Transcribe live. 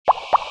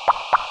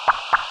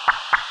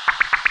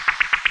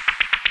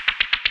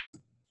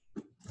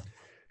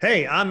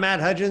Hey, I'm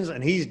Matt Hudgens,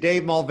 and he's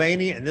Dave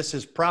Mulvaney, and this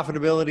is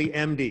Profitability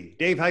MD.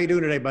 Dave, how you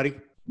doing today, buddy?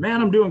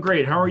 Man, I'm doing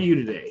great. How are you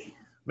today?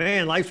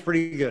 Man, life's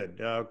pretty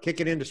good.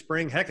 Kicking into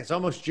spring. Heck, it's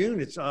almost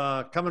June. It's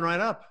coming right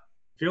up.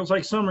 Feels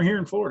like summer here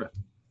in Florida.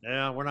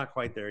 Yeah, we're not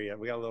quite there yet.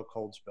 We got a little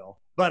cold spell.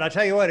 But I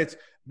tell you what, it's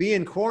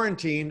being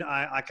quarantined.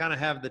 I kind of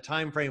have the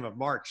time frame of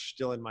March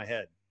still in my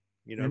head.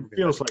 It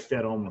feels like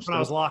that almost. When I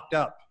was locked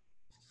up.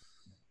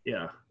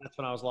 Yeah. That's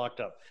when I was locked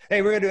up.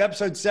 Hey, we're going to do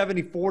episode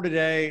 74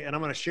 today, and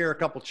I'm going to share a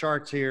couple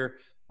charts here.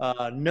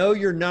 Know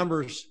your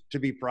numbers to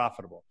be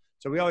profitable.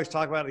 So we always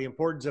talk about the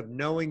importance of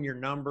knowing your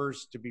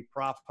numbers to be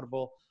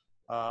profitable.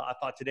 I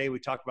thought today we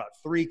talked about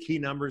 3 key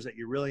numbers that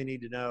you really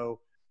need to know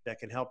that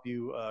can help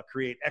you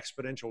create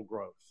exponential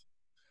growth.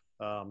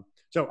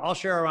 So I'll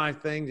share my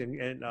things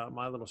and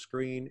my little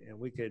screen, and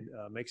we could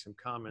make some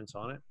comments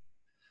on it.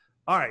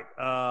 All right.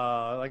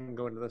 I can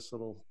go into this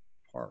little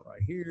part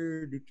right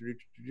here.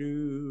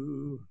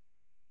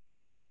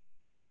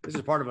 This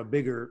is part of a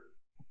bigger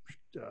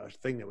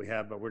thing that we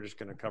have, but we're just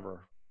going to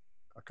cover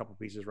a couple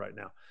pieces right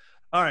now.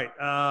 All right.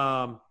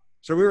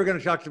 So we were going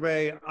to talk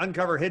today,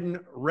 uncover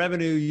hidden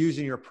revenue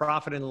using your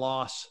profit and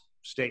loss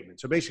statement.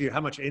 So basically how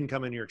much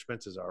income and your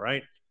expenses are,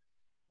 right?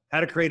 How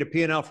to create a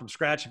P&L from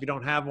scratch if you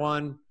don't have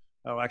one.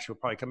 Oh, actually, we'll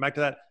probably come back to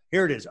that.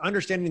 Here it is.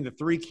 Understanding the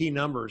 3 key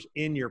numbers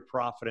in your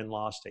profit and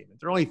loss statement.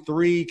 There are only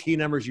 3 key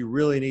numbers you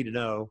really need to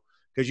know,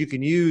 because you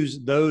can use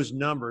those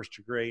numbers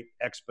to create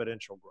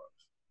exponential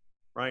growth,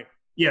 right?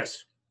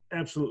 Yes,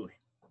 absolutely.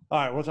 All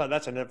right, well,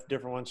 that's a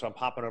different one, so I'm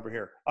popping over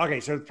here. Okay,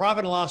 so the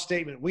profit and loss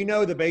statement, we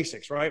know the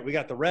basics, right? We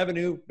got the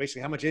revenue,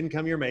 basically how much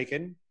income you're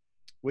making.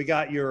 We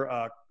got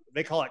your,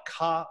 they call it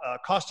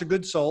cost of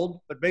goods sold,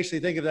 but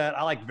basically think of that,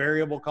 I like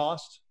variable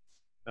cost.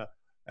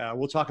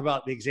 We'll talk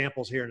about the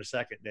examples here in a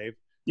second, Dave.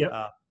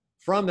 Yeah.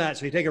 From that,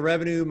 so you take a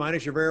revenue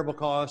minus your variable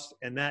cost,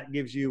 and that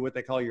gives you what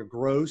they call your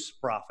gross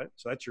profit.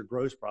 So that's your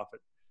gross profit.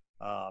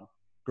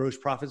 Gross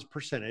profit's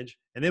percentage.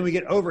 And then we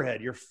get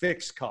overhead, your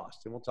fixed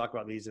cost. And we'll talk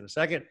about these in a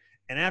second.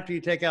 And after you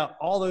take out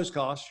all those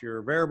costs,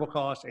 your variable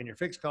cost and your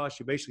fixed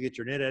costs, you basically get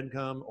your net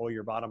income or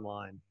your bottom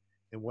line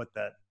and what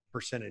that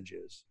percentage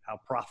is, how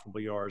profitable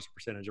you are as a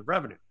percentage of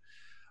revenue.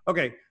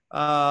 Okay.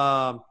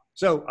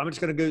 So I'm just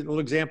going to give a little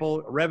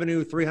example.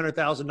 Revenue,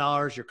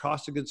 $300,000. Your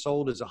cost of goods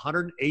sold is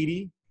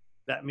 180.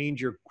 That means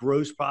your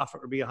gross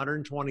profit would be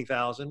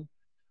 120,000,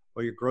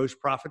 or your gross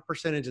profit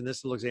percentage in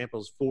this little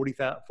example is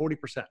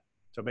 40%.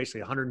 So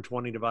basically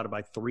 120 divided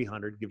by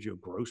 300 gives you a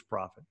gross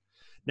profit.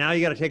 Now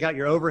you got to take out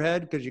your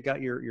overhead, because you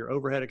got your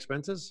overhead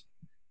expenses,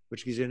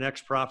 which gives you an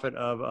next profit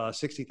of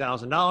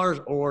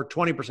 $60,000 or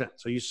 20%.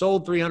 So you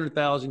sold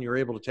 300,000, you're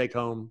able to take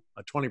home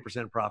a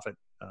 20% profit,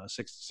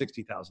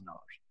 $60,000.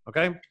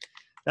 Okay.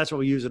 That's what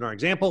we use in our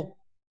example.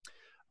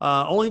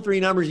 Only 3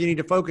 numbers you need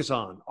to focus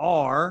on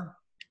are,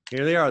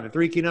 here they are, the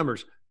 3 key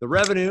numbers: the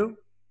revenue,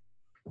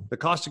 the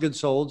cost of goods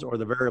sold, or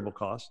the variable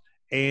cost,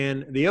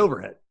 and the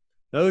overhead.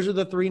 Those are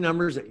the 3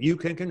 numbers that you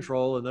can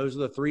control, and those are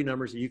the 3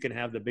 numbers that you can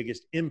have the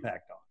biggest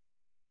impact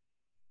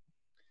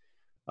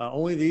on.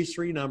 Only these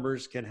 3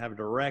 numbers can have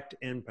direct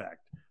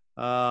impact.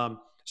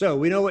 So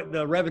we know what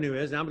the revenue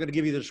is. Now I'm going to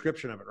give you the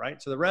description of it,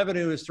 right? So the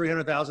revenue is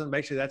 300,000.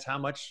 Basically, that's how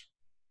much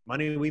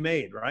money we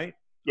made, right?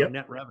 Yep.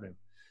 Net revenue.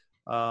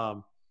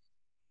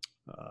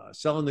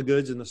 Selling the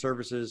goods and the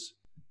services.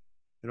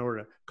 In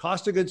order to,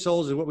 cost of goods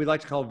sold is what we like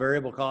to call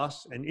variable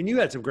costs. And you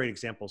had some great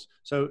examples.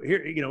 So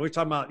here, we're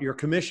talking about your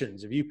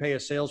commissions. If you pay a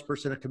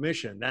salesperson a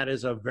commission, that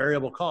is a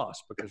variable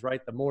cost, because, right,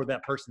 the more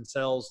that person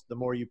sells, the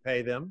more you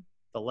pay them,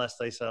 the less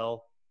they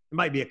sell. It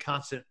might be a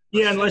constant.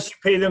 Yeah. Unless you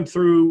pay them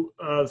through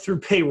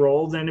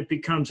payroll, then it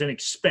becomes an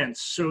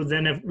expense. So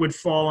then it would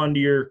fall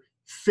under your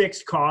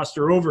fixed cost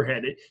or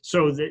overhead.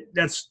 So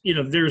that's, these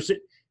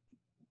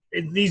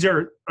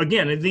are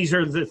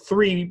the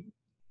 3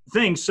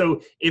 things.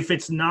 So if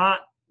it's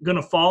not going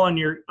to fall on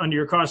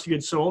your cost of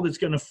goods sold, it's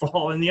going to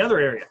fall in the other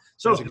area.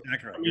 So that's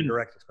exactly right. Your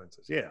direct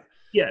expenses. Yeah.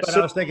 Yeah. But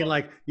I was thinking,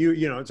 like,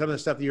 some of the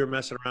stuff that you were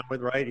messing around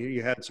with, right?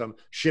 You had some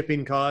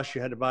shipping costs.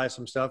 You had to buy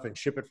some stuff and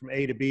ship it from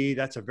A to B.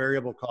 That's a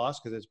variable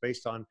cost, because it's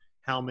based on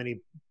how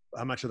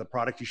much of the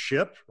product you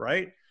ship,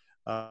 right?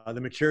 The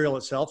material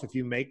itself, if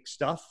you make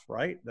stuff,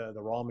 right? The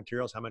raw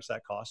materials, how much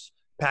that costs.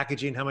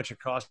 Packaging, how much it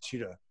costs you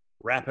to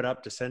wrap it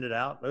up, to send it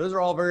out. Those are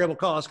all variable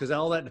costs, because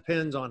all that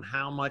depends on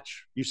how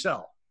much you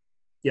sell.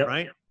 Yep.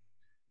 Right.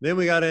 Then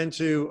we got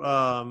into,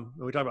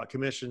 we talked about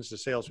commissions to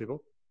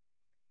salespeople.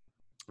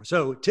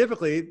 So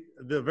typically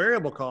the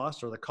variable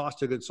cost, or the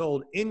cost of goods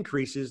sold,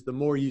 increases the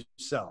more you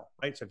sell,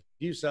 right? So if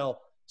you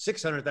sell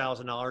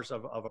 $600,000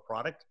 of a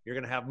product, you're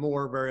going to have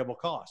more variable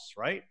costs,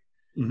 right?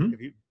 Mm-hmm. If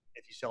you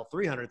sell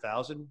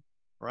 300,000,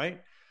 right?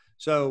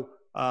 So,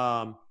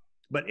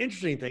 but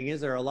interesting thing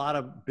is, there are a lot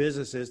of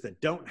businesses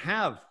that don't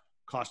have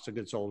cost of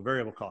goods sold,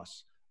 variable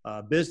costs.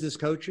 Business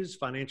coaches,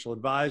 financial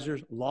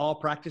advisors, law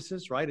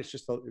practices, right? It's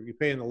just you're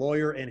paying the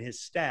lawyer and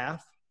his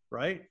staff,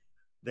 right?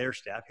 Their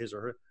staff, his or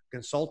her.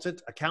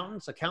 Consultant,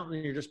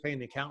 accountant, you're just paying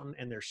the accountant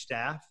and their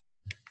staff.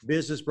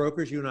 Business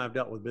brokers, you and I have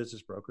dealt with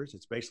business brokers.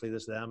 It's basically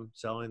them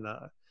selling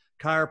the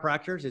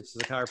chiropractors. It's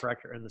the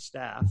chiropractor and the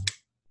staff.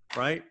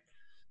 right?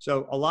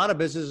 So a lot of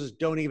businesses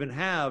don't even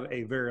have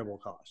a variable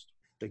cost.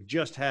 They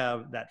just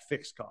have that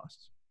fixed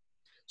cost.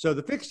 So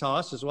the fixed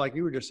cost is, like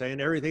you were just saying,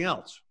 everything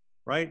else,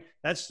 right?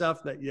 That's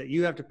stuff that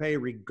you have to pay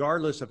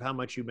regardless of how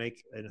much you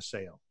make in a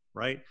sale,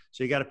 right?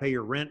 So you got to pay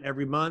your rent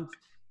every month.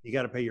 You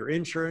got to pay your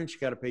insurance. You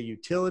got to pay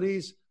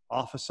utilities,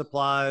 office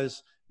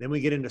supplies. Then we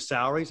get into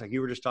salaries, like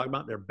you were just talking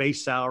about. Their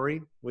base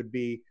salary would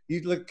be,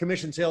 you look at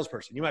commission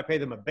salesperson, you might pay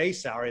them a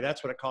base salary.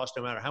 That's what it costs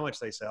no matter how much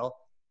they sell.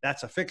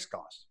 That's a fixed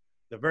cost.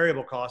 The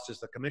variable cost is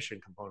the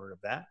commission component of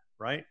that,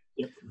 right?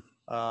 Yep.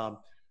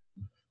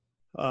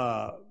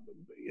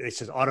 It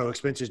says auto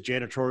expenses,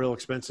 janitorial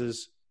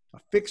expenses. A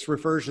fixed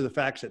refers to the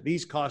fact that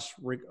these costs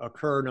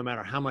occur no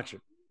matter how much.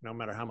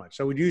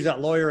 So we'd use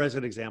that lawyer as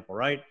an example,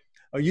 right?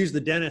 Or use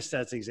the dentist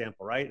as an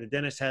example, right? The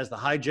dentist has the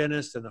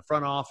hygienist and the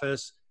front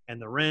office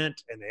and the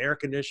rent and the air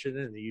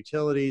conditioning and the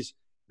utilities.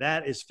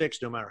 That is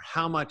fixed no matter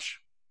how much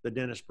the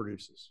dentist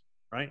produces,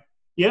 right?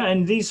 Yeah,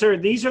 and these are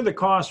the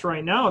costs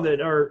right now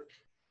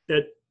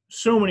that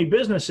so many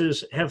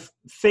businesses have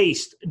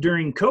faced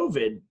during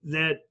COVID,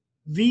 that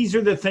these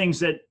are the things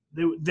that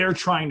they're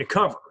trying to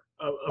cover,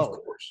 of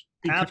course.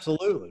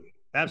 Absolutely.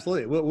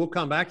 We'll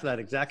come back to that,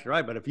 exactly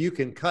right. But if you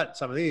can cut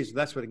some of these,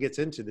 that's what it gets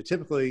into.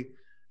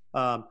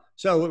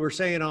 So what we're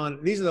saying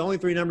these are the only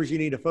three numbers you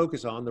need to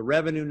focus on: the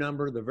revenue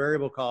number, the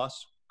variable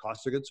costs,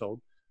 cost of goods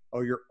sold,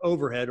 or your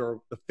overhead,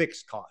 or the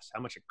fixed costs,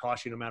 how much it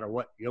costs you no matter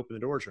what you open the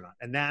doors or not.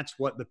 And that's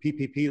what the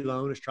PPP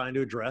loan is trying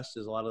to address,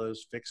 is a lot of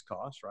those fixed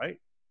costs, right?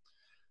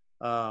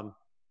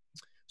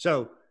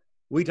 So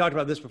we talked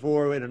about this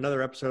before in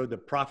another episode, the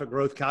profit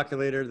growth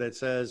calculator, that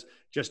says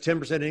just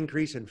 10%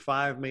 increase in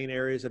 5 main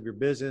areas of your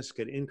business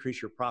could increase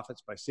your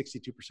profits by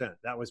 62%.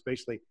 That was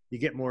basically, you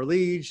get more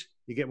leads,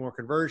 you get more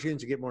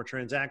conversions, you get more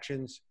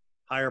transactions,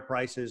 higher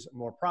prices,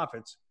 more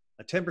profits.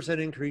 A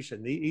 10% increase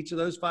in each of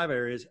those 5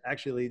 areas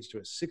actually leads to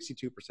a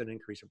 62%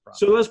 increase in profit.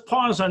 So let's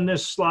pause on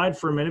this slide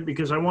for a minute,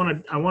 because I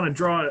want to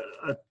draw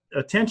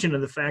attention to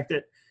the fact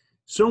that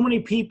so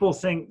many people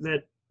think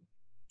that,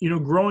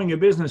 growing a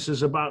business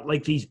is about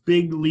like these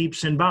big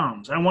leaps and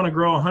bounds. I want to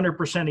grow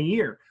 100% a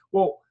year.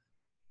 Well,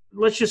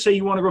 let's just say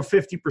you want to grow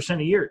 50%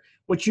 a year.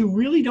 What you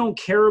really don't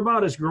care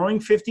about is growing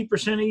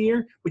 50% a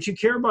year. What you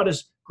care about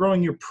is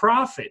growing your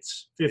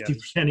profits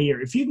 50% a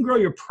year. If you can grow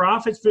your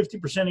profits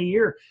 50% a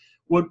year,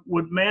 what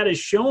Matt is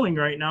showing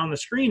right now on the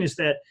screen is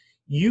that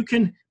you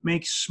can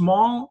make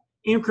small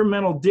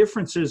incremental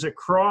differences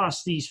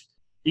across these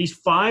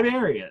 5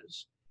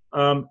 areas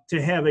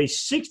to have a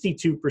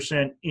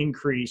 62%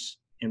 increase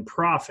in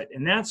profit.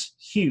 And that's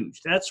huge.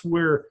 That's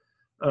where,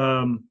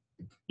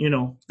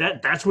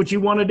 that's what you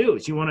want to do,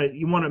 is you want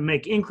to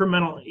make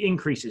incremental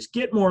increases,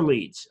 get more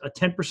leads, a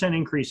 10%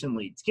 increase in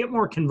leads, get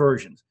more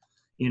conversions,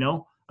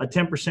 a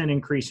 10%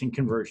 increase in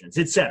conversions,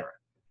 et cetera.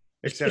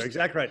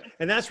 Exactly right.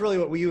 And that's really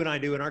what you and I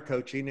do in our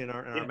coaching, in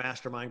our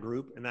mastermind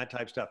group, and that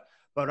type of stuff.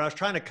 But I was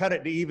trying to cut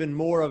it to even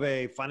more of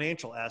a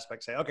financial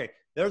aspect. Say, okay,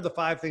 there are the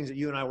 5 things that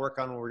you and I work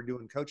on when we're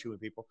doing coaching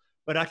with people,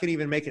 but I can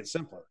even make it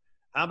simpler.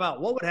 How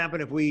about, what would happen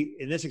if we,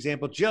 in this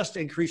example, just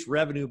increased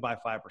revenue by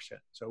 5%?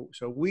 So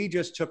we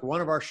just took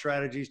one of our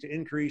strategies to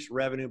increase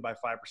revenue by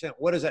 5%.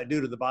 What does that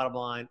do to the bottom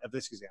line of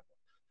this example?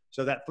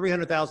 So that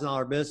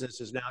 $300,000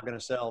 business is now going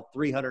to sell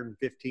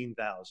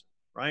 $315,000,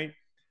 right?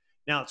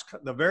 Now, it's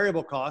the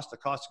variable cost, the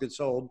cost of goods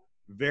sold,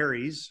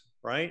 varies,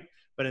 right?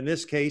 But in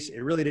this case, it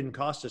really didn't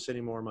cost us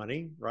any more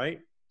money, right?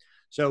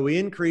 So we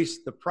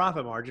increased the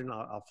profit margin.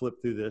 I'll flip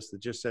through this.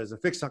 That just says the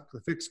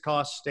fixed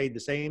cost stayed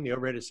the same. The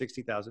overhead is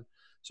 $60,000.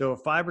 So a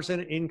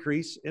 5%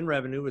 increase in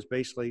revenue was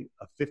basically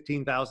a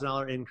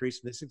 $15,000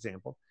 increase in this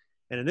example.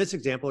 And in this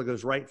example, it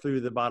goes right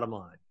through the bottom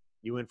line.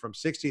 You went from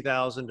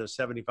 $60,000 to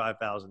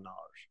 $75,000.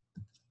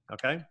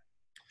 Okay?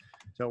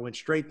 So it went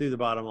straight through the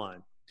bottom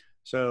line.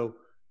 So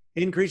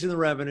increase in the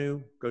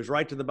revenue goes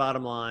right to the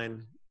bottom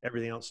line,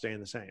 everything else staying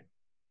the same.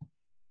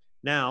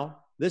 Now,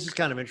 this is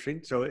kind of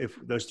interesting. So if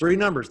those 3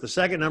 numbers, the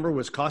second number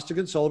was cost of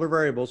goods sold or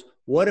variables,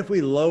 what if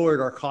we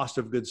lowered our cost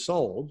of goods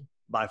sold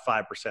by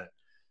 5%?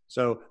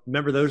 So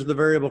remember, those are the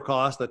variable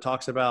costs that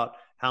talks about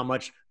how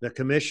much the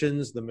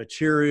commissions, the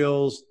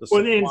materials, the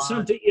supply. Well, and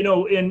something,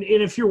 and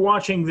if you're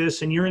watching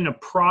this and you're in a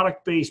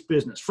product-based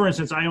business, for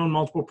instance, I own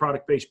multiple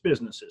product-based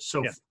businesses.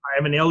 So I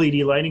have an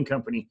LED lighting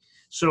company.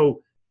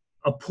 So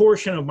a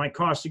portion of my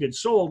cost of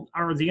goods sold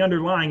are the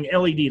underlying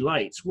LED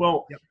lights.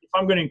 Well, if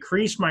I'm going to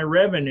increase my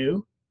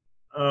revenue,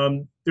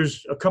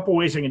 there's a couple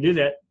ways I can do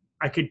that.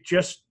 I could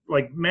just,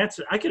 like Matt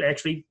said, I could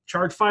actually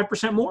charge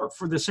 5% more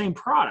for the same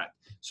product.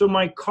 So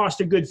my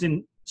cost of goods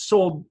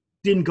sold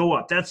didn't go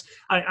up.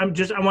 I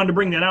wanted to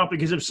bring that out,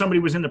 because if somebody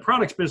was in the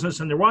products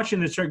business and they're watching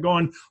this, they're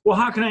going, well,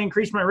 how can I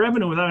increase my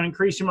revenue without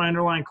increasing my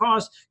underlying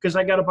cost? Because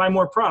I got to buy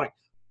more product.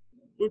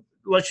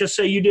 Let's just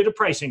say you did a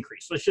price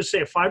increase. Let's just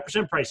say a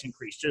 5% price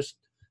increase, just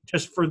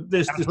for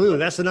this. Absolutely.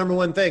 That's the number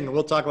one thing.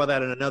 We'll talk about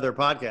that in another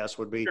podcast.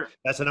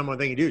 That's the number one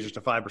thing you do, just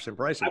a 5%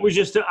 price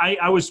increase.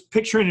 I was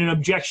picturing an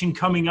objection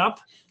coming up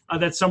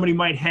that somebody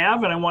might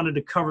have, and I wanted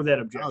to cover that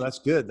objection. Oh, that's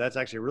good. That's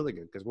actually really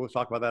good, because we'll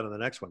talk about that in the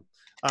next one.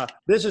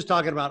 This is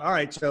talking about, all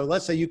right, so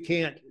let's say you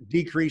can't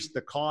decrease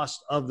the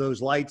cost of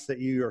those lights that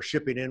you are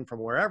shipping in from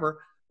wherever,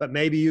 but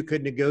maybe you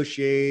could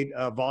negotiate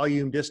a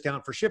volume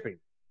discount for shipping,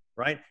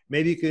 right?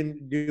 Maybe you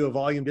can do a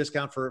volume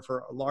discount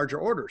for larger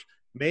orders.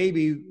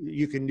 Maybe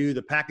you can do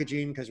the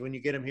packaging, because when you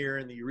get them here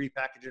and you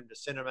repackage them to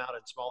send them out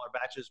in smaller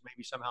batches,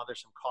 maybe somehow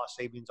there's some cost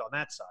savings on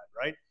that side,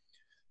 right?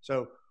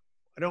 So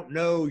I don't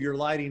know your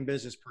lighting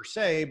business per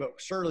se, but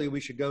certainly we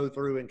should go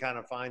through and kind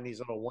of find these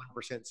little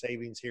 1%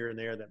 savings here and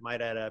there that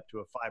might add up to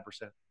a 5%.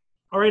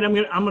 All right, I'm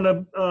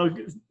gonna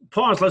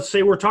pause. Let's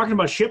say we're talking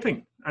about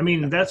shipping. I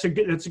mean, that's a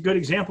good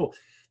example.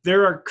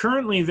 There are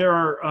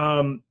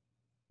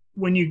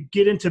when you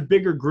get into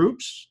bigger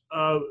groups,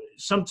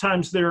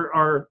 sometimes there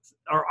are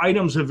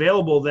items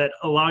available that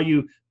allow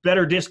you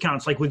better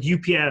discounts, like with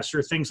UPS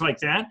or things like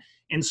that.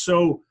 And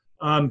so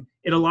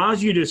it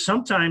allows you to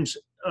sometimes,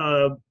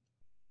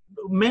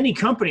 many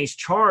companies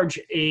charge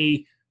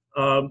a,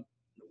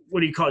 what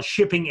do you call it,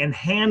 shipping and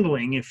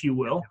handling, if you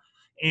will.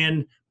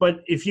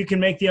 But if you can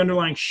make the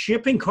underlying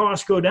shipping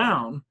costs go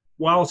down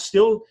while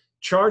still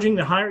charging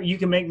the higher, you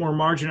can make more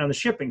margin on the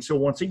shipping. So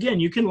once again,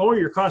 you can lower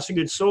your cost of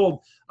goods sold,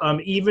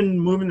 even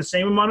moving the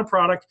same amount of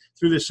product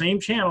through the same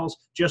channels,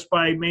 just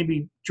by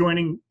maybe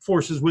joining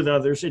forces with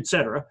others, et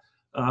cetera,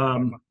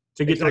 to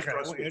get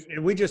exactly.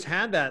 And we just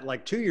had that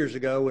like 2 years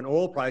ago when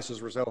oil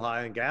prices were so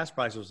high and gas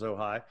prices were so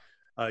high.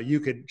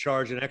 You could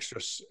charge an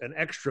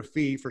extra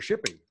fee for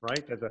shipping,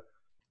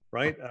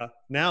 right?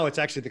 Now it's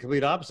actually the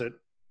complete opposite.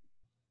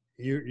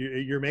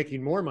 You're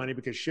making more money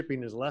because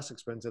shipping is less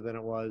expensive than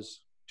it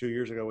was 2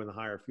 years ago in the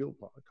higher fuel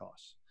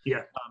costs.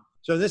 Yeah.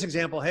 So in this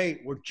example,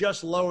 hey, we're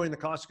just lowering the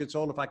cost of goods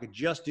sold. If I could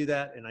just do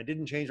that and I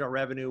didn't change our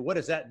revenue, what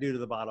does that do to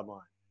the bottom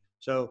line?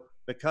 So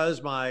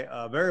because my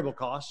variable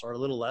costs are a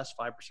little less,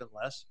 5%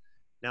 less,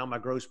 now my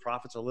gross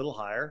profit's a little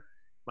higher.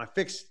 My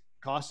fixed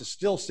cost is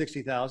still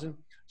 $60,000.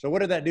 So what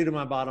did that do to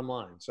my bottom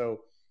line?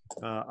 So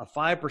a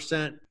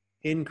 5%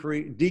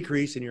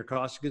 decrease in your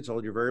cost of goods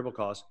sold, your variable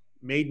cost,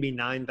 made me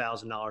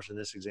 $9,000 in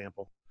this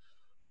example,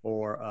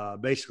 or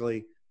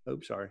basically,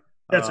 oops, sorry.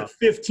 That's a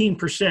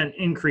 15%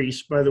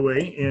 increase, by the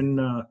way, in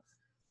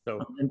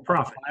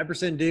profit.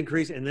 5%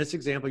 decrease in this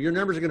example. Your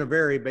numbers are going to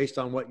vary based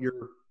on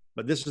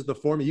but this is the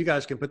formula. You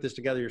guys can put this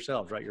together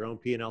yourselves, right? Your own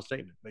P&L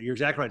statement. But you're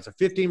exactly right. It's a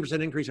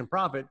 15% increase in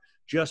profit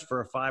just for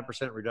a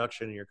 5%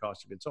 reduction in your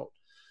cost of goods sold.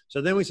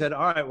 So then we said,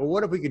 all right, well,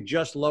 what if we could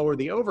just lower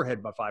the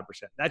overhead by 5%?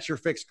 That's your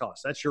fixed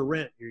costs. That's your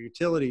rent, your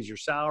utilities, your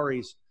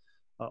salaries,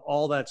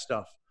 all that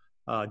stuff,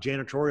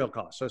 janitorial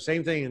costs. So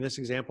same thing in this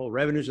example,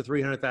 revenues of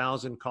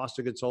 $300,000, cost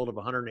of goods sold of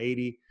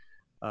 $180,000,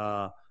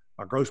 our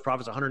gross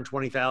profits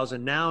 $120,000.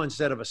 Now,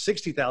 instead of a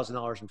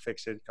 $60,000 in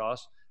fixed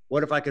costs,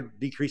 what if I could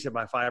decrease it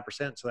by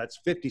 5%? So that's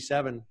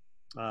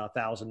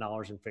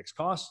 $57,000 in fixed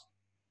costs,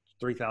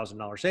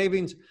 $3,000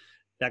 savings.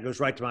 That goes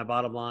right to my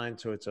bottom line.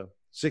 So it's a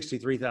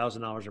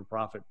 $63,000 in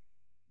profit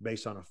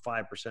based on a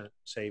 5%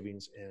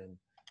 savings in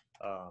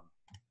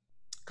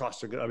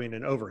cost of goods,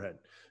 in overhead.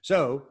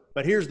 So,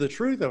 but here's the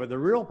truth of it. The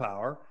real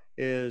power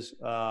is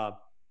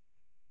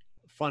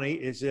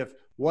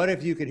what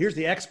if you could, here's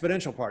the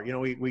exponential part. You know,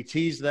 we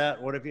teased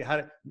that. What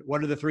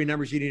are the three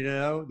numbers you need to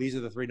know? These are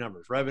the three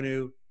numbers: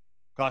 revenue,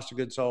 cost of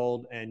goods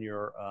sold, and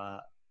your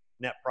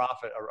net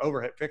profit or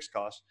overhead fixed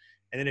costs.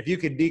 And then if you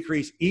could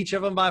decrease each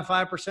of them by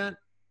 5%,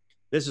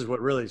 this is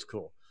what really is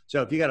cool.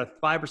 So if you got a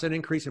 5%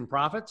 increase in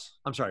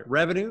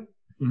revenue,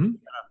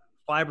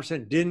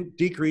 5%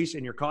 decrease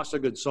in your cost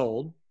of goods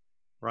sold,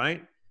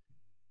 right?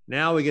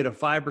 Now we get a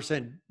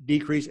 5%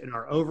 decrease in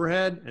our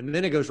overhead, and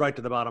then it goes right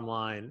to the bottom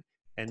line.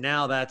 And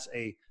now that's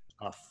a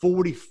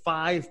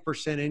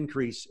 45%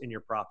 increase in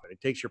your profit.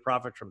 It takes your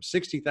profit from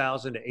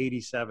 $60,000 to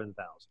 $87,000.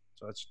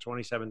 So that's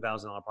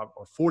 $27,000 profit,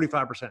 or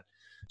 45%.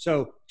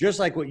 So just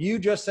like what you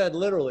just said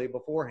literally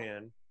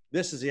beforehand,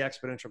 this is the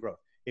exponential growth.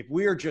 If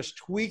we are just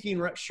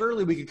tweaking,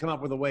 surely we can come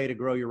up with a way to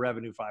grow your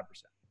revenue 5%.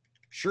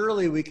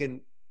 Surely we can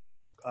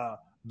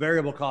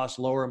variable costs,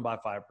 lower them by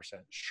 5%.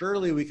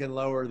 Surely we can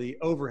lower the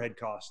overhead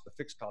costs, the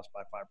fixed costs, by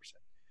 5%.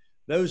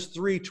 Those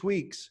three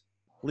tweaks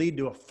lead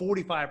to a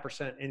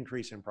 45%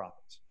 increase in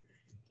profits.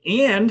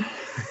 And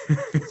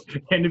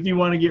if you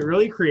want to get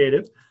really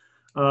creative,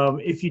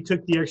 if you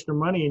took the extra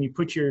money and you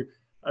put your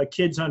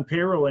kids on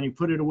payroll and you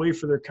put it away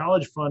for their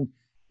college fund,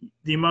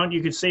 the amount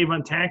you could save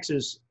on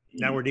taxes.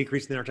 Now we're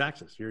decreasing our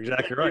taxes. You're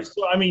exactly right.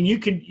 So, you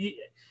could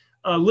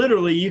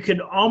literally, you could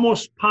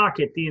almost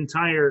pocket the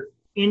entire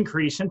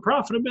increase in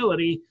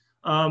profitability.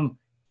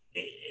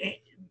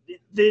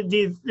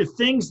 The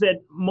things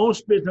that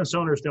most business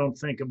owners don't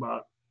think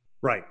about.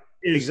 Right.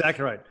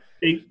 Exactly right.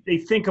 They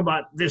think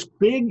about this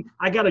big,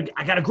 I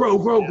gotta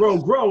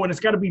grow, and it's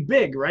gotta be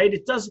big, right?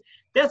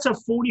 That's a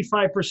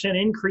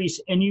 45%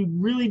 increase, and you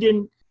really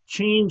didn't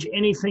change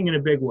anything in a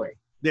big way.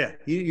 Yeah,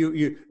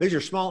 these are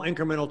small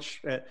incremental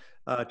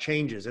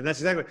changes, and that's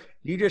exactly,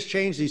 you just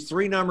changed these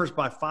three numbers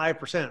by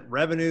 5%: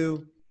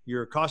 revenue,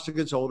 your cost of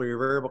goods sold or your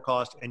variable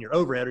cost and your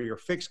overhead or your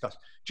fixed cost.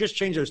 Just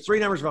change those three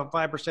numbers about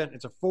 5%.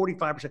 It's a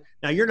 45%.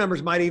 Now your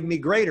numbers might even be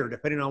greater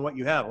depending on what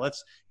you have.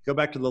 Let's go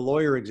back to the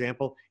lawyer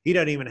example. He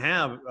doesn't even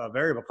have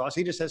variable costs.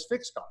 He just has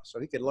fixed costs. So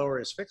he could lower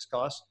his fixed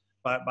costs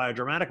by a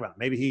dramatic amount.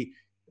 Maybe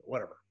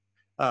whatever.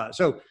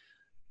 So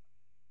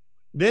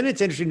then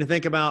it's interesting to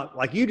think about,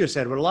 like you just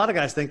said, what a lot of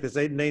guys think that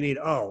they need,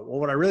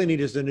 what I really need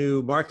is a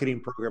new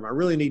marketing program. I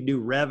really need new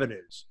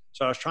revenues.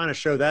 So I was trying to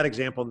show that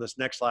example in this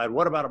next slide.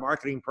 What about a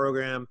marketing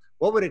program?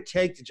 What would it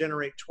take to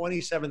generate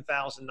 $27,000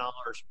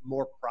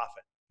 more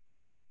profit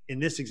in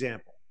this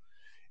example?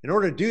 In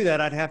order to do that,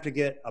 I'd have to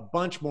get a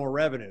bunch more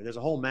revenue. There's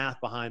a whole math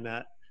behind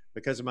that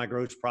because of my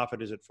gross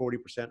profit is at 40%.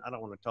 I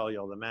don't want to tell you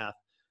all the math,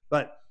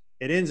 but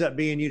it ends up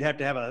being you'd have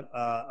to have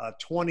a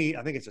 20,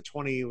 I think it's a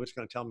 20, what's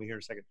going to tell me here in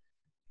a second,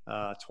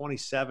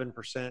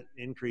 27%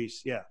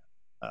 increase. Yeah.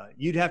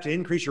 You'd have to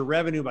increase your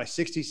revenue by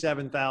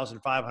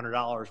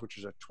 $67,500, which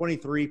is a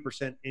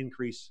 23%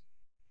 increase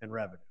in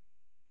revenue.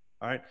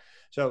 All right.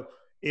 So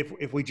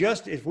if we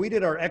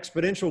did our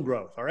exponential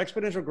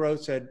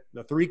growth said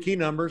the three key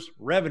numbers: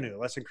 revenue,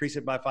 let's increase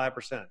it by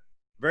 5%;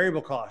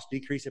 variable cost,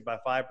 decrease it by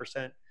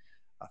 5%;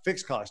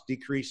 fixed cost,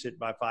 decrease it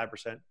by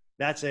 5%.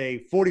 That's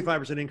a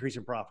 45% increase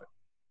in profit.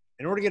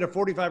 In order to get a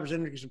 45%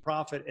 increase in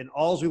profit, and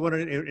all we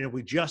wanted, and if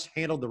we just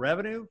handled the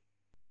revenue,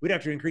 we'd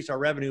have to increase our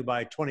revenue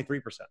by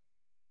 23%.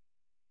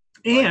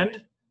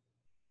 And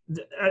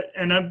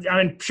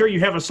I'm sure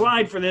you have a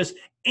slide for this,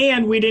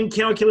 and we didn't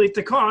calculate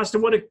the cost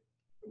of what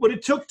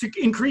it took to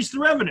increase the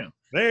revenue.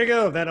 There you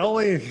go. That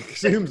only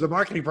assumes the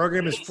marketing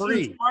program is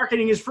free.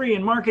 Marketing is free,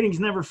 and marketing's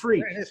never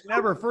free. It's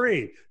never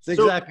free. That's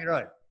exactly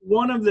right.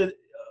 One of the,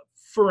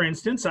 for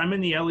instance, I'm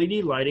in the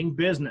LED lighting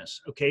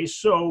business. Okay,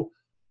 so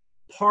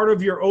part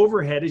of your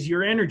overhead is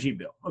your energy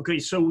bill. Okay,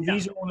 so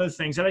these are one of the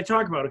things that I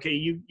talk about. Okay,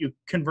 you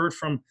convert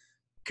from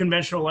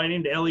conventional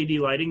lighting to LED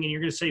lighting, and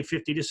you're going to save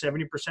 50 to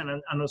 70%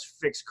 on those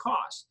fixed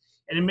costs.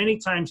 And then many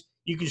times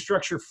you can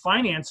structure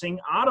financing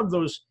out of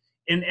those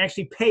and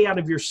actually pay out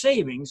of your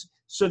savings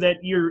so that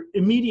you're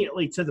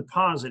immediately to the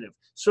positive.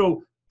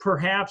 So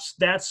perhaps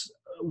that's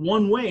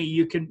one way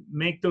you can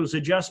make those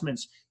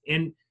adjustments.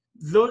 And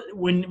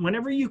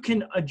whenever you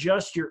can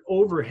adjust your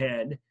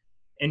overhead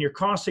and your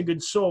cost of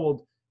goods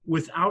sold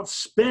without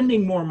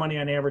spending more money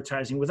on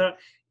advertising, that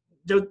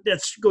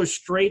goes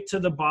straight to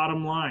the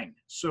bottom line.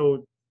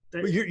 So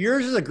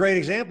yours is a great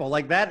example.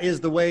 Like that is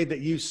the way that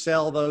you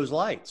sell those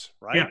lights,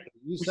 right? Yeah.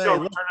 You say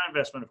return on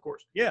investment, of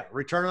course. Yeah,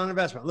 return on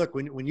investment. Look,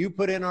 when you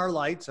put in our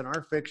lights and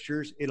our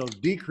fixtures, it'll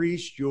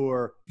decrease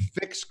your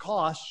fixed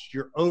costs,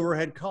 your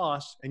overhead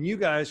costs, and you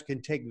guys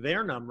can take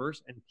their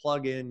numbers and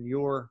plug in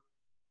your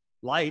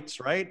lights,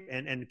 right?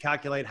 And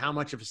calculate how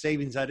much of a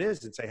savings that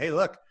is and say, hey,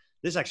 look,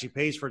 this actually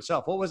pays for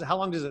itself. How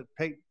long does it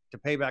take to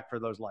pay back for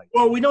those lights?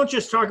 Well, we don't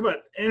just talk about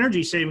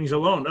energy savings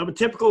alone. A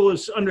typical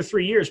is under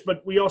 3 years,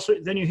 but we also,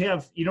 then you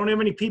don't have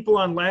any people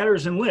on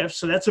ladders and lifts.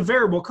 So that's a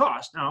variable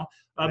cost now.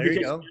 There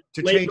you go.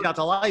 To change out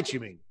the lights, you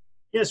mean?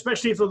 Yeah,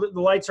 especially if the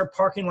lights are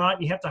parking lot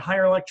and you have to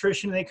hire an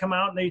electrician and they come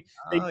out and they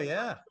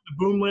the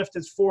boom lift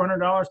is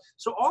 $400.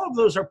 So all of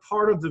those are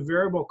part of the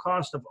variable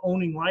cost of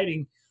owning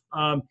lighting.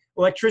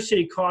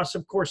 Electricity costs,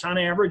 of course, on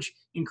average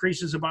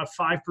increases about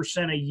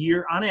 5% a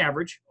year on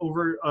average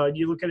over,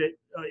 you look at it,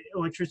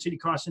 electricity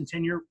costs in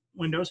 10-year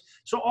windows.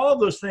 So all of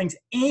those things,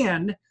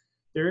 and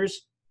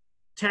there's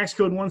tax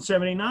code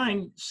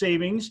 179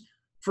 savings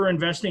for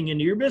investing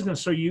into your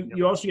business. So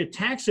you also get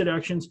tax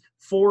deductions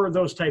for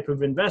those type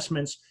of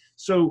investments.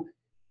 So,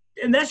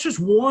 and that's just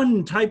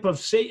one type of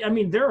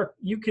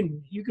you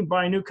can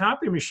buy a new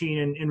copy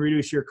machine and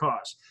reduce your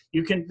costs.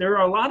 There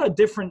are a lot of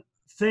different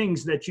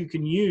things that you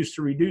can use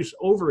to reduce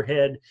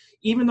overhead,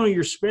 even though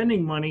you're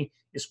spending money,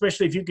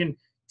 especially if you can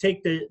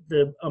take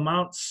the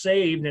amount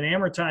saved and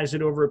amortize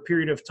it over a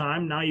period of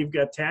time. Now you've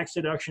got tax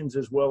deductions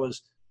as well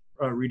as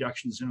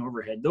reductions in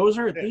overhead.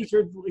 These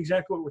are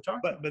exactly what we're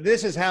talking about. But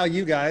this is how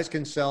you guys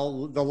can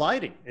sell the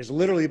lighting, is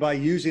literally by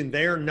using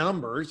their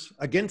numbers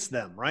against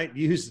them, right?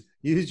 Use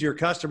your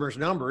customers'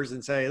 numbers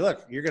and say,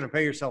 look, you're going to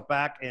pay yourself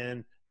back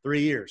in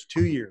 3 years,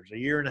 2 years, a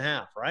year and a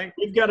half, right?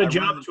 We've got a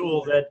job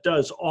tool that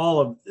does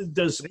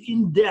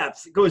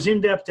goes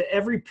in depth to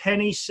every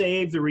penny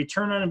saved, the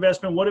return on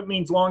investment, what it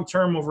means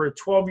long-term over a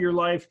 12-year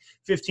life,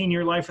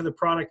 15-year life of the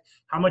product,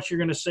 how much you're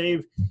going to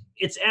save.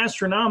 It's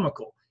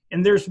astronomical.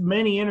 And there's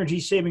many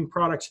energy saving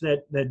products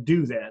that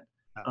do that.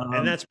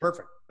 And that's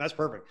perfect. That's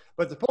perfect.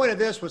 But the point of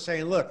this was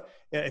saying, look,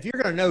 if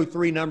you're going to know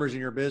three numbers in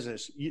your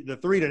business, the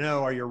three to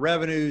know are your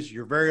revenues,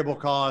 your variable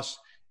costs,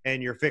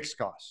 and your fixed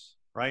costs,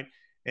 right?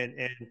 And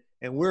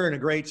we're in a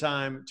great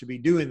time to be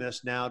doing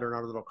this now during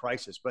our little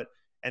crisis.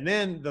 And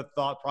then the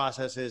thought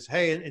process is,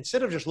 hey,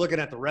 instead of just looking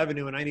at the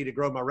revenue and I need to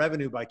grow my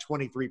revenue by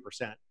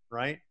 23%,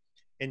 right?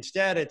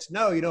 Instead it's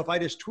if I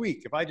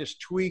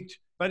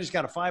just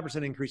got a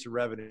 5% increase in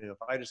revenue, if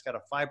I just got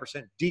a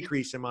 5%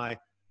 decrease in my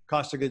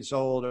cost of goods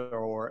sold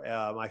or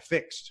my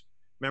fixed,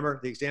 remember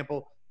the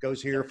example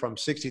goes here from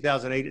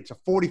 60,008, it's a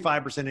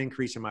 45%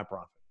 increase in my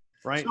profit,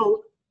 right?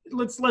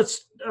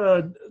 let's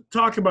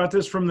talk about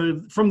this from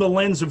the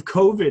lens of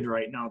COVID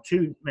right now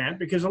too, Matt,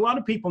 because a lot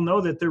of people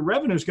know that their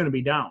revenue is going to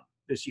be down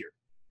this year.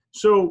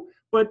 So,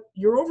 but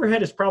your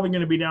overhead is probably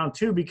going to be down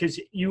too, because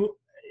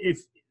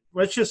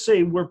let's just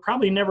say we're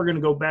probably never going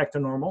to go back to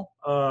normal,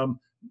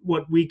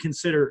 what we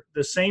consider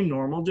the same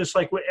normal, just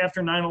like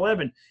after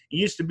 9/11. It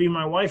used to be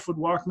my wife would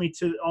walk me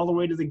all the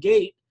way to the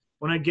gate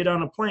when I get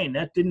on a plane.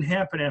 That didn't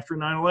happen after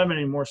 9/11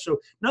 anymore. So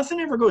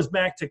nothing ever goes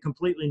back to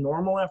completely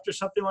normal after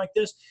something like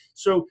this.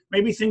 So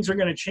maybe things are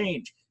going to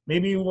change.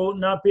 Maybe you will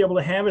not be able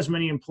to have as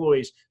many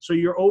employees. So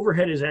your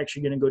overhead is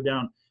actually going to go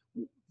down.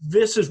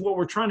 This is what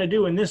we're trying to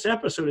do in this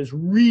episode, is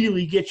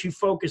really get you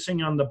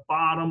focusing on the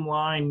bottom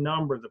line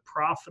number, the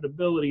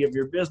profitability of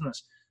your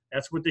business.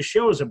 That's what the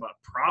show is about,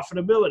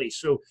 profitability.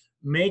 So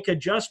make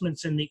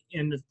adjustments in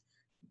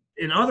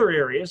other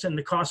areas, in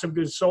the cost of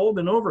goods sold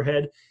and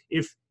overhead,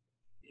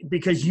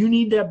 because you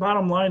need that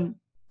bottom line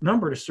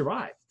number to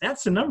survive.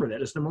 That's the number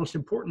that is the most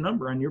important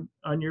number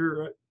on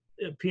your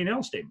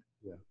P&L statement.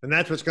 Yeah. And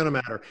that's what's going to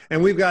matter.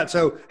 And we've got,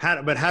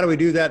 how do we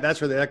do that?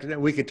 That's where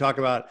we could talk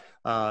about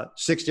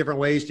 6 different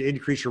ways to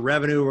increase your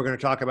revenue. We're going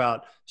to talk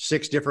about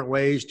 6 different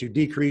ways to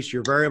decrease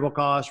your variable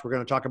costs. We're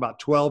going to talk about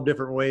 12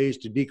 different ways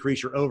to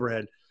decrease your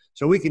overhead.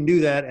 So we can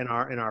do that in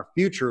our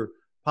future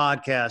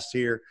podcasts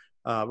here.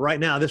 Right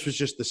now, this was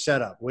just the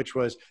setup, which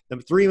was the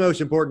 3 most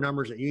important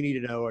numbers that you need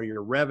to know are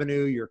your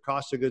revenue, your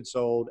cost of goods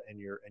sold, and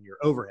your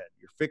overhead,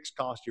 your fixed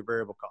cost, your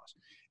variable cost.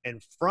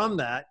 And from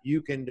that,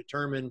 you can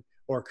determine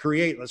or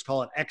create, let's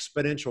call it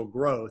exponential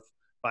growth,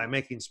 by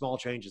making small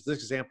changes. This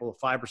example of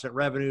 5%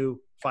 revenue,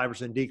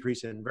 5%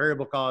 decrease in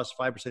variable costs,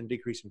 5%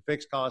 decrease in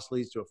fixed costs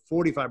leads to a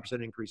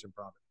 45% increase in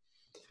profit.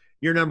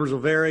 Your numbers will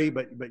vary,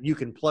 but you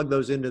can plug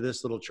those into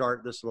this little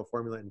chart, this little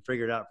formula, and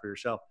figure it out for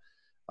yourself.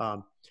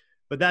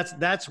 But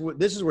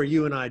this is where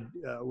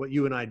what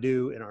you and I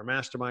do in our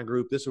mastermind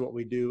group. This is what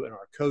we do in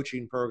our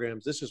coaching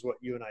programs. This is what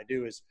you and I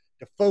do, is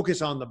to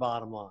focus on the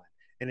bottom line.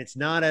 And it's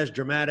not as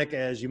dramatic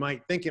as you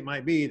might think it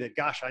might be, that,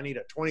 gosh, I need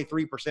a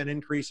 23%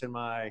 increase in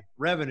my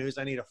revenues.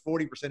 I need a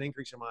 40%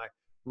 increase in my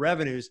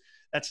revenues.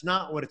 That's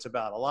not what it's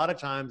about. A lot of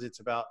times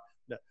it's about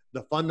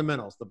the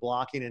fundamentals, the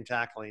blocking and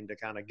tackling to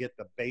kind of get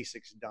the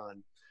basics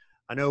done.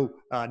 I know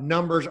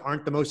numbers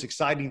aren't the most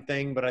exciting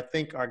thing, but I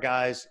think our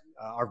guys,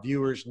 our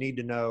viewers need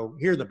to know,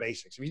 here are the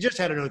basics. If you just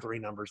had to know 3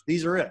 numbers,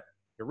 these are it: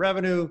 your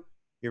revenue,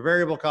 your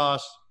variable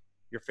costs,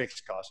 your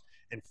fixed costs.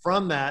 And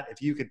from that,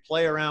 if you could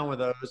play around with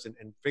those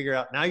and figure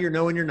out, now you're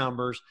knowing your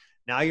numbers,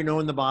 now you're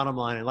knowing the bottom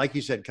line. And like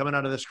you said, coming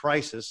out of this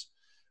crisis,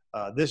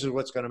 this is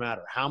what's going to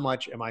matter. How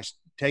much am I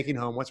taking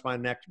home? What's my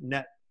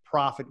net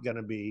profit going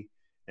to be?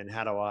 And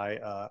how do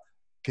I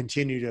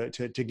continue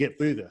to get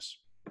through this?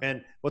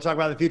 And we'll talk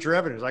about the future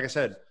revenues. Like I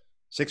said,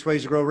 6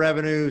 ways to grow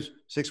revenues,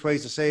 6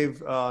 ways to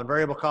save on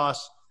variable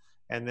costs,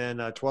 and then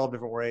 12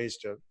 different ways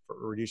to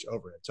reduce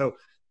overhead. So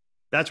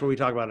that's what we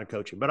talk about in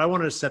coaching. But I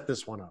wanted to set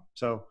this one up.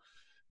 So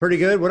pretty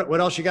good.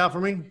 What else you got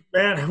for me?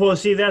 Man, well,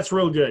 see, that's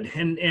real good.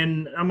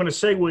 And I'm going to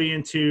segue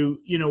into,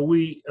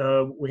 we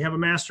have a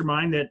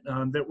mastermind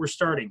that we're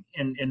starting.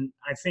 And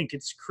I think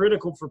it's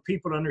critical for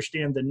people to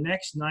understand the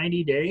next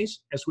 90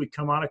 days as we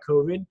come out of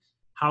COVID,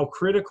 how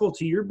critical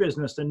to your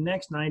business the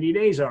next 90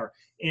 days are.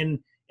 And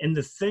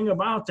the thing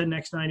about the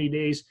next 90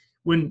 days,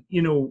 when,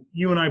 you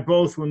and I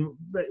both,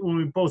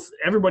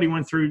 everybody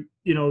went through,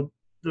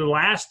 the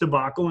last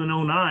debacle in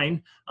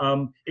 2009,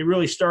 it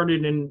really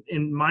started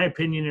in my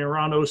opinion, in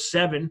around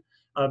 2007,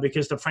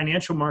 because the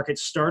financial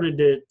markets started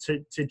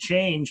to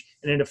change,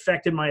 and it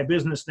affected my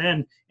business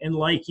then. And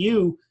like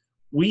you,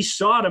 we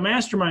sought a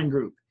mastermind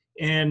group,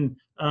 and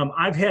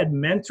I've had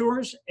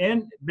mentors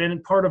and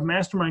been part of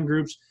mastermind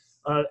groups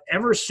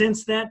ever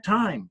since that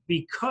time,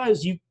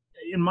 because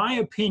in my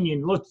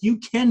opinion, look, you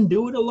can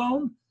do it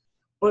alone,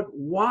 but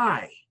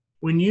why?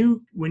 When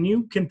you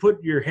can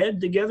put your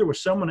head together with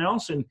someone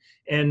else and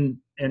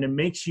it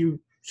makes you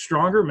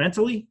stronger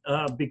mentally,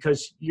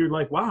 because you're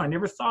like, wow, I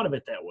never thought of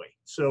it that way.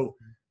 So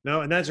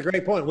no, and that's a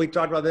great point. We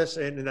talked about this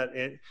in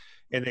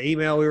the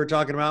email we were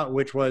talking about,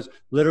 which was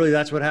literally,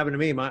 that's what happened to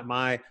me.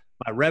 My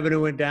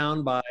revenue went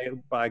down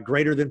by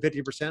greater than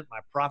 50%. My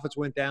profits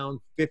went down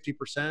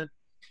 50%,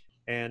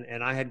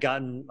 and I had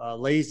gotten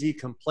lazy,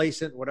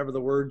 complacent, whatever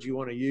the words you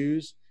want to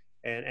use.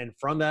 And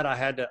from that, I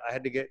had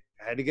to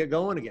get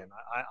going again.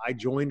 I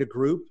joined a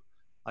group.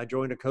 I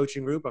joined a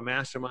coaching group, a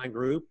mastermind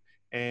group.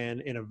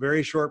 And in a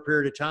very short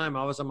period of time,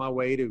 I was on my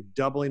way to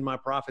doubling my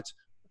profits.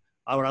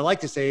 What I like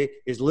to say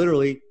is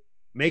literally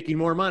making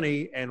more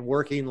money and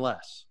working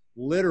less.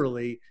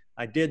 Literally,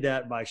 I did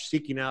that by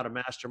seeking out a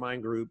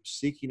mastermind group,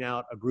 seeking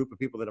out a group of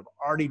people that have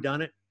already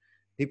done it,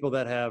 people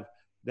that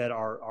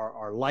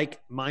are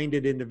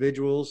like-minded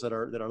individuals that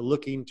are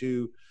looking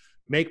to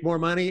make more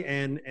money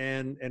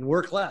and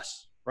work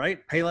less,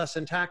 right? Pay less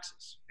in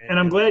taxes. And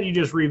I'm glad you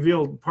just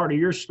revealed part of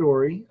your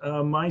story.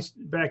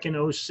 Back in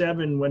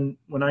 2007,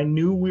 when I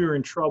knew we were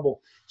in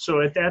trouble.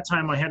 So at that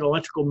time, I had an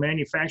electrical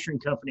manufacturing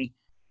company,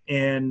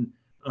 and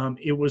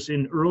it was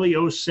in early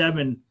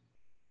 2007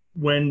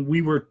 when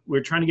we were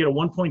trying to get a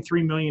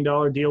 $1.3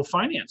 million deal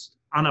financed.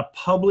 on a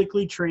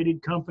publicly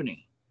traded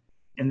company.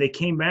 And they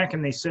came back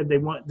and they said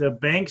the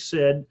bank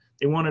said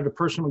they wanted a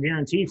personal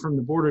guarantee from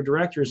the board of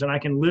directors. And I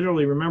can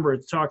literally remember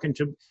talking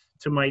to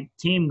my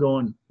team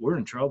going, we're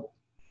in trouble.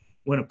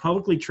 When a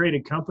publicly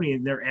traded company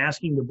and they're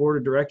asking the board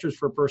of directors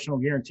for a personal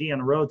guarantee on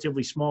a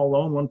relatively small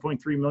loan,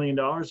 $1.3 million,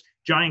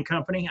 giant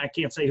company, I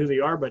can't say who they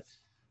are, but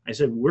I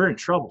said, we're in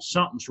trouble.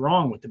 Something's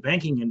wrong with the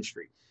banking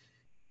industry.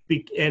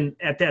 And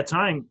at that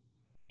time,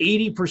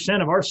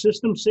 80% of our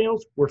system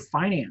sales were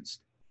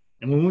financed.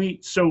 And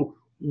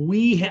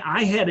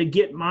I had to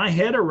get my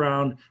head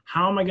around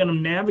how am I going to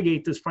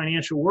navigate this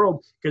financial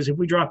world? Because if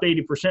we drop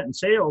 80% in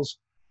sales,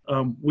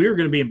 we were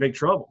going to be in big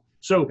trouble.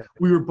 So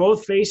we were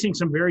both facing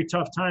some very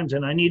tough times,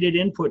 and I needed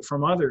input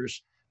from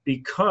others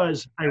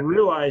because I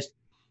realized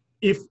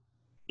if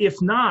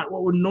not,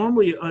 what would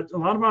normally a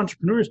lot of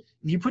entrepreneurs,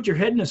 if you put your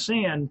head in the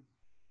sand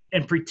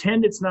and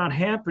pretend it's not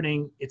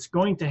happening, it's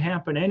going to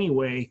happen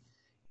anyway.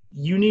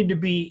 You need to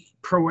be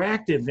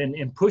proactive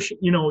and push,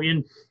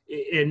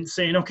 in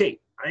saying, okay,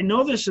 I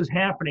know this is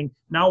happening.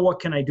 Now what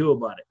can I do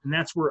about it? And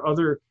that's where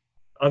other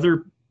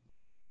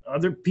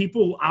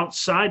people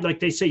outside, like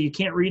they say, you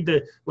can't read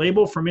the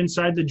label from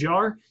inside the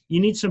jar. You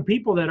need some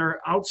people that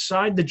are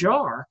outside the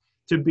jar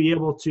to be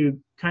able to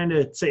kind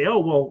of say, oh,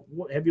 well,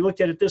 have you looked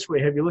at it this way?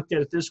 Have you looked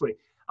at it this way?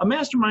 A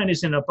mastermind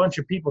isn't a bunch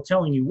of people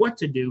telling you what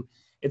to do.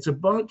 It's a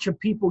bunch of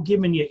people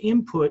giving you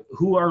input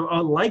who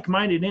are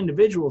like-minded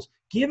individuals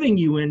giving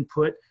you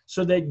input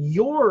so that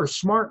your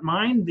smart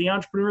mind, the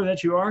entrepreneur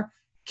that you are,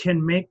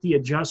 can make the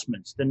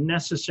adjustments, the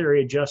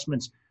necessary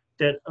adjustments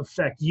that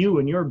affect you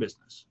and your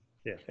business.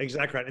 Yeah,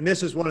 exactly right. And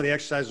this is one of the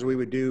exercises we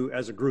would do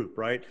as a group,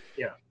 right?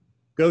 Yeah.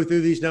 Go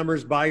through these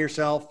numbers by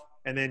yourself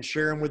and then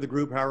share them with the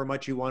group however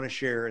much you want to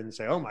share and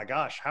say, oh my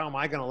gosh, how am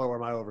I going to lower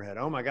my overhead?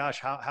 Oh my gosh,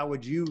 how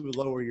would you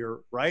lower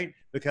your, right?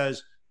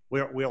 Because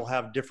we'll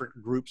have different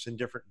groups and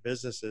different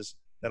businesses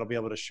that'll be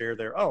able to share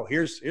their, oh,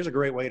 here's a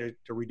great way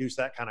to reduce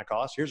that kind of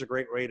cost. Here's a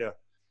great way to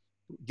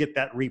get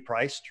that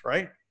repriced,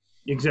 right?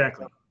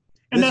 Exactly.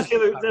 And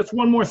that's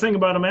one more thing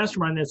about a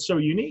mastermind that's so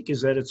unique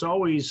is that it's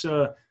always,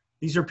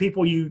 these are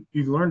people you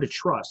learn to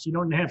trust. You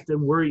don't have to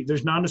worry.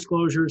 There's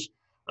non-disclosures.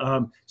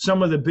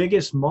 Some of the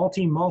biggest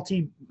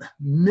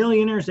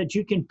multi-millionaires that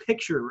you can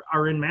picture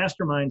are in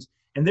masterminds,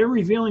 and they're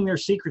revealing their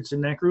secrets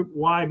in that group.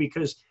 Why?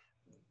 Because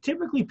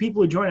typically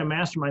people who join a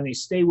mastermind, they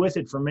stay with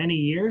it for many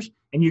years,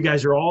 and you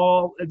guys are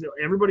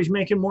everybody's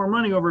making more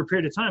money over a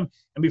period of time,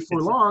 and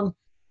before long,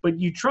 but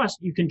you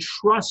can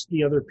trust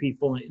the other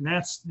people. And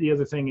that's the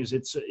other thing is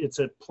it's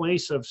a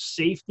place of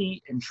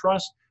safety and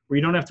trust where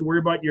you don't have to worry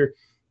about your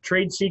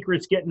trade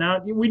secrets getting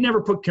out. We never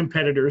put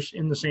competitors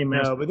in the same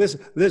mastermind. No,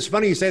 but this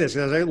funny you say this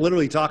because I was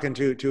literally talking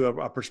to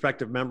a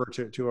prospective member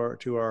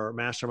to our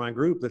mastermind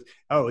group that,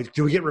 oh,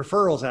 do we get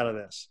referrals out of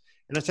this?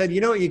 And I said,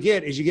 what you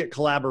get is you get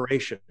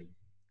collaboration,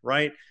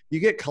 right?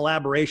 You get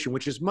collaboration,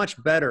 which is much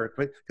better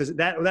because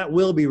that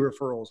will be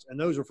referrals, and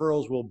those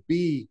referrals will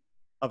be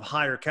of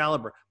higher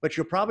caliber, but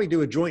you'll probably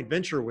do a joint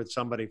venture with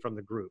somebody from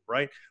the group,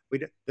 right?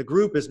 The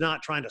group is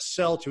not trying to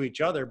sell to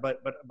each other, but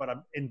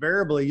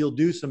invariably you'll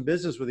do some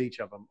business with each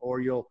of them, or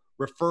you'll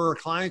refer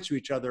clients to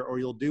each other, or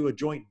you'll do a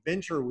joint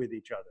venture with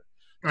each other.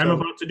 I'm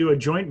about to do a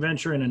joint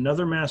venture in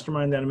another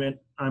mastermind that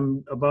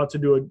I'm about to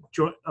do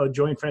a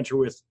joint venture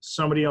with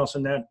somebody else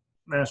in that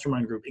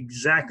mastermind group.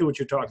 Exactly what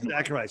you're talking about.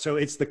 Exactly right. So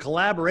it's the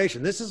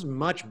collaboration. This is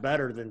much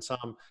better than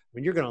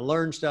when you're going to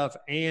learn stuff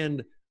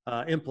and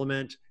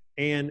implement.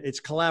 And it's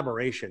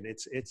collaboration.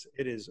 It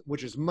is,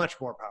 which is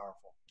much more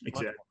powerful.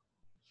 Exactly.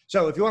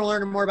 So if you want to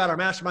learn more about our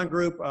mastermind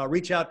group,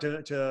 reach out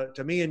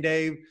to me and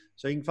Dave.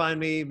 So you can find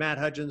me, Matt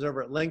Hudgens,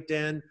 over at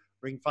LinkedIn,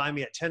 or you can find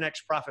me at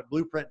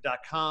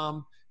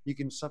 10xprofitblueprint.com. You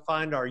can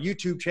find our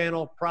YouTube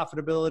channel,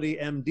 Profitability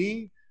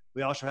MD.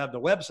 We also have the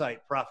website,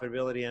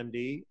 Profitability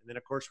MD. And then,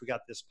 of course, we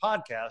got this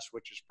podcast,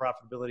 which is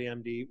Profitability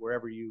MD,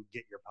 wherever you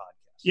get your podcast.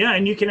 Yeah,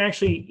 and you can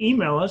actually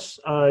email us.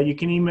 You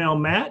can email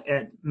Matt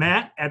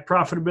at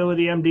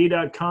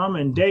profitabilitymd.com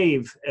and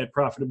Dave at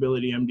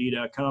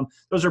profitabilitymd.com.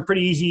 Those are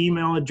pretty easy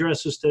email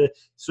addresses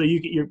so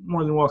you're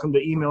more than welcome to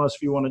email us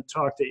if you want to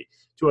talk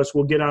to us.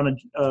 We'll get on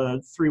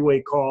a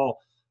three-way call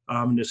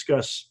and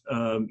discuss,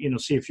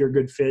 see if you're a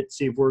good fit,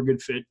 see if we're a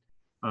good fit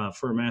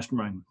for a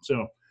mastermind.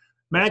 So,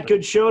 Matt,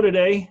 good show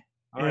today.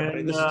 All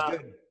right, this is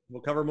good.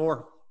 We'll cover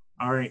more.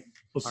 All right.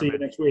 We'll see you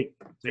next week.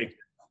 See you.